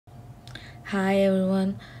Hi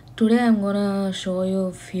everyone. Today I'm gonna show you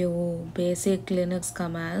a few basic Linux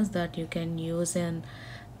commands that you can use in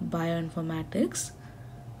bioinformatics.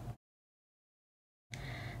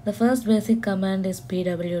 The first basic command is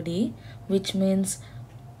pwd, which means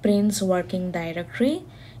prints working directory.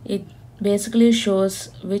 It basically shows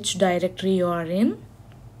which directory you are in.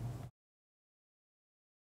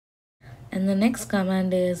 And the next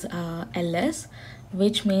command is ls,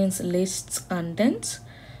 which means lists contents,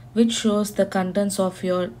 which shows the contents of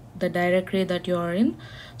the directory that you are in.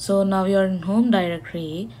 So now you're in home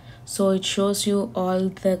directory, so it shows you all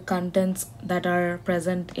the contents that are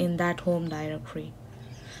present in that home directory,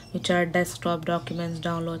 which are desktop, documents,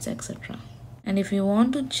 downloads, etc. And if you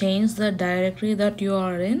want to change the directory that you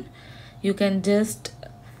are in, you can just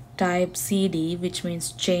type cd, which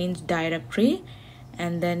means change directory,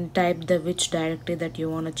 and then type the which directory that you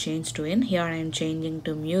want to change to in. Here I am changing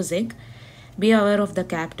to music. Be aware of the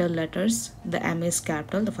capital letters. The M is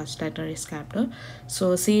capital, the first letter is capital.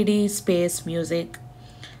 So cd space music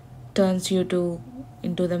turns you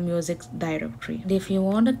into the music directory. And if you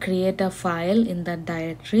want to create a file in that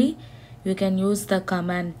directory, you can use the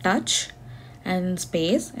command touch and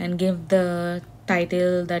space and give the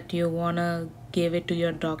title that you want to give it to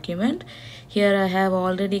your document. Here I have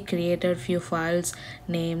already created few files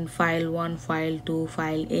named file1, file2,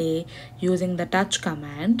 file A using the touch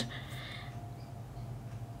command.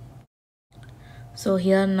 So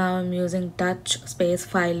here now I'm using touch space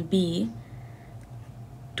file B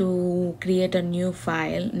to create a new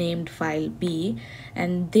file named file B,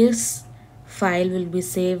 and this file will be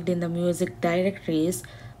saved in the music directories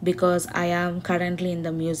because I am currently in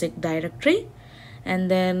the music directory.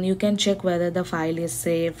 And then you can check whether the file is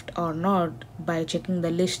saved or not by checking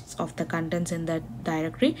the lists of the contents in that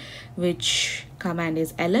directory, which command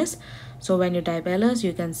is ls. So when you type ls,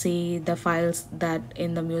 you can see the files that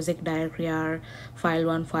in the music directory are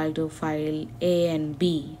file1, file2, file A and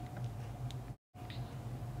B.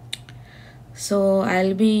 So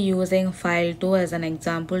I'll be using file2 as an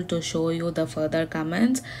example to show you the further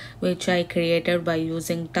commands which I created by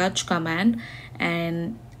using touch command,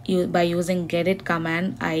 and by using gedit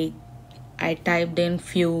command I typed in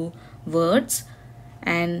few words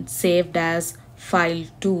and saved as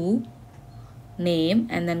file2 name,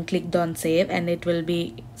 and then clicked on save, and it will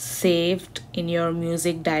be saved in your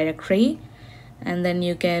music directory, and then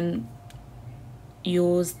you can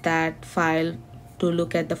use that file to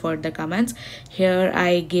look at the further commands. Here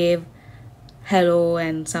I gave hello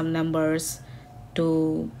and some numbers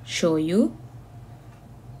to show you.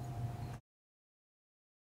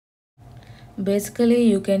 Basically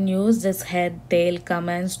you can use this head tail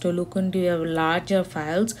commands to look into your larger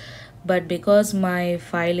files, but because my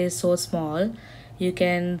file is so small, you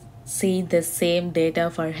can see the same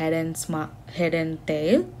data for head and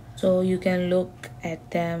tail. So you can look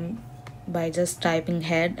at them by just typing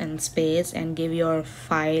head and space and give your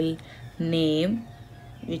file name,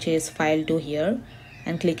 which is file2 here,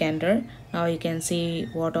 and click enter. Now you can see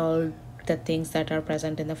what all the things that are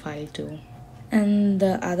present in the file2. And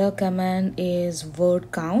the other command is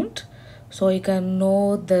word count, so you can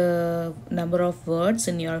know the number of words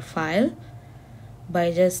in your file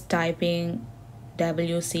by just typing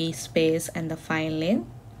wc space and the file name.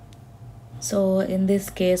 So in this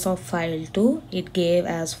case of file2, it gave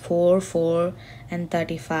as 4, 4 and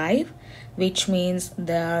 35, which means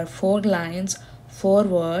there are 4 lines, 4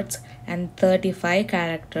 words and 35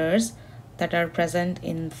 characters that are present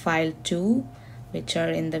in file2, which are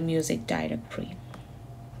in the music directory.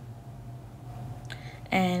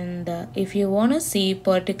 And if you want to see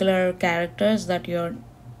particular characters that you're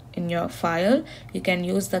in your file, you can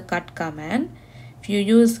use the cut command. If you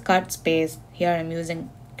use cut space, here I'm using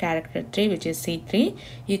character 3, which is C3,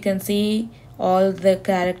 you can see all the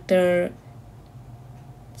character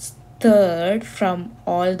third from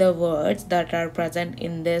all the words that are present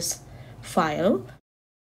in this file.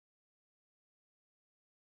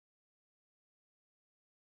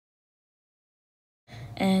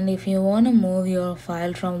 And if you want to move your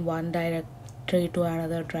file from one directory to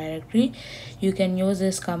another directory, you can use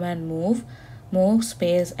this command move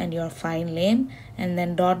space and your file name, and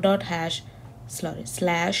then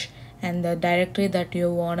slash and the directory that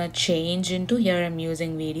you want to change into. Here I'm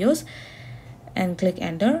using videos, and click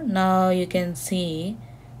enter. Now you can see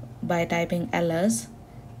by typing ls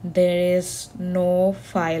there is no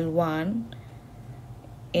file1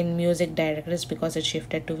 in music directories because it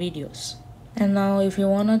shifted to videos. And now if you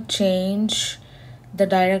want to change the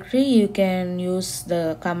directory, you can use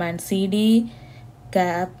the command cd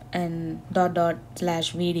cap and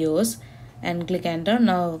 /videos, and click enter.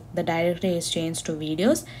 Now the directory is changed to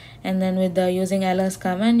videos. And then with the using ls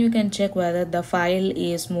command, you can check whether the file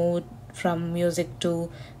is moved from music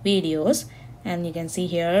to videos, and you can see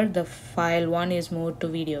here the file 1 is moved to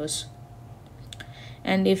videos.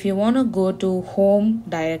 And if you want to go to home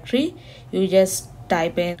directory, you just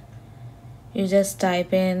type in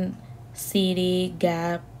cd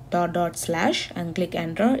gap // and click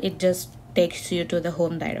enter. It just takes you to the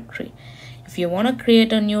home directory. If you want to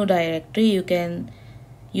create a new directory, you can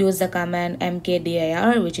use the command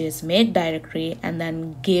mkdir, which is make directory, and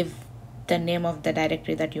then give the name of the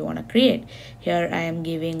directory that you want to create. Here I am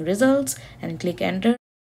giving results and click enter.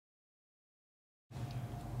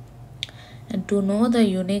 And to know the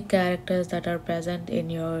unique characters that are present in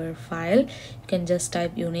your file, you can just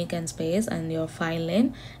type unique and space and your file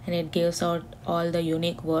name, and it gives out all the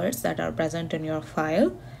unique words that are present in your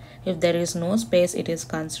file. If there is no space, it is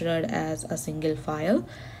considered as a single file.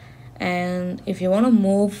 And if you want to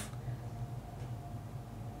move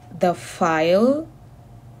the file,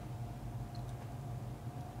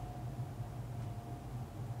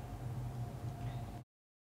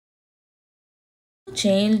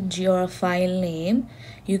 change your file name,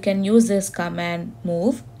 you can use this command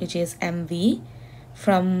move, which is mv.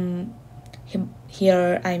 From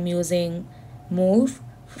here I'm using move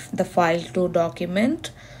the file to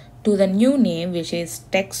document to the new name, which is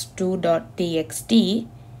text2.txt.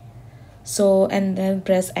 So, and then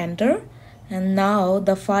press enter, and now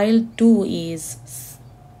the file 2 is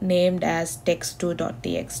named as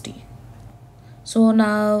text2.txt. So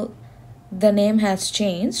now the name has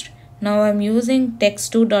changed. Now I'm using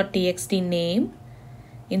text2.txt name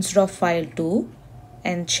instead of file 2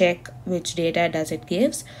 and check which data does it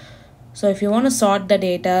gives. So if you want to sort the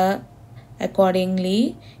data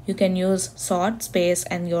accordingly, you can use sort space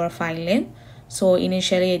and your file name. So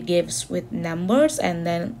initially it gives with numbers and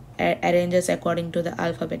then arranges according to the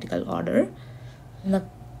alphabetical order. The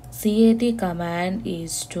cat command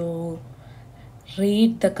is to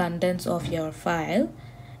read the contents of your file,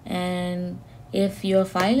 and if your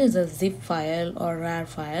file is a zip file or rar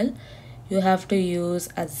file, you have to use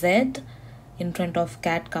a z in front of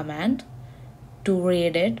cat command to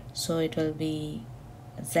read it. So it will be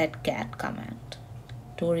zcat command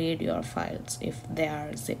to read your files if they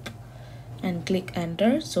are zip, and click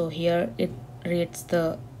enter. So here it reads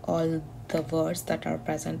all the words that are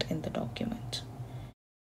present in the document.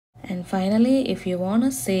 And finally, if you want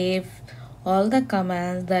to save all the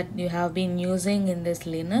commands that you have been using in this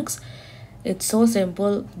Linux, it's so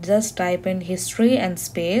simple. Just type in history and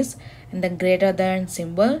space and the greater than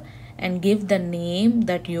symbol and give the name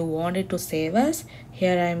that you want it to save as.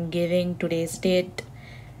 Here I'm giving today's date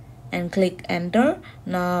and click enter.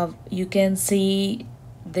 Now you can see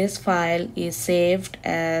this file is saved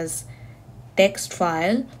as text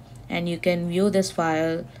file, and you can view this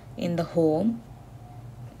file in the home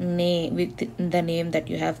name with the name that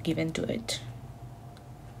you have given to it.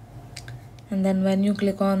 And then when you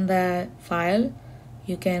click on the file,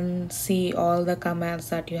 you can see all the commands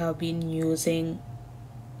that you have been using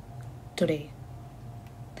today.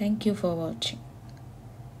 Thank you for watching.